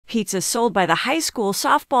Pizzas sold by the high school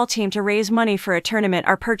softball team to raise money for a tournament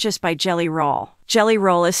are purchased by Jelly Roll. Jelly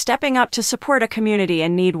Roll is stepping up to support a community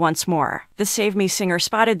in need once more. The Save Me singer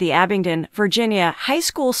spotted the Abingdon, Virginia, high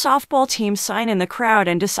school softball team sign in the crowd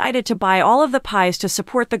and decided to buy all of the pies to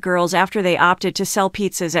support the girls after they opted to sell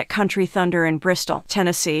pizzas at Country Thunder in Bristol,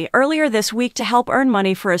 Tennessee, earlier this week to help earn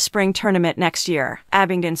money for a spring tournament next year.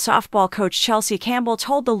 Abingdon softball coach Chelsea Campbell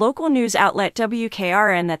told the local news outlet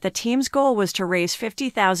WKRN that the team's goal was to raise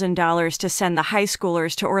 $50,000 to send the high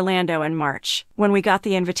schoolers to Orlando in March. When we got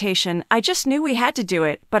the invitation, I just knew we had to do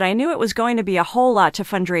it, but I knew it was going to be a whole lot to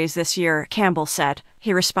fundraise this year, Campbell said.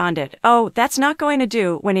 He responded, "Oh, that's not going to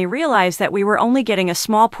do," when he realized that we were only getting a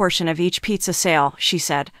small portion of each pizza sale, she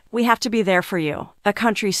said. "We have to be there for you." A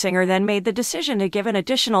country singer then made the decision to give an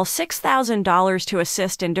additional $6,000 to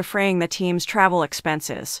assist in defraying the team's travel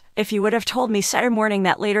expenses. "If you would have told me Saturday morning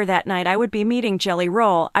that later that night I would be meeting Jelly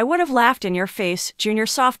Roll, I would have laughed in your face," junior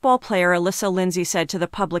softball player Alyssa Lindsay said to the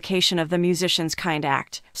publication of the Musician's Kind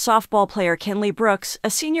Act. Softball player Kinley Brooks, a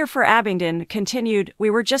senior for Abingdon, continued, "We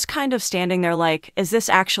were just kind of standing there like, is this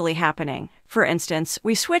actually happening? For instance,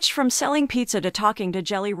 we switched from selling pizza to talking to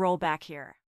Jelly Roll back here."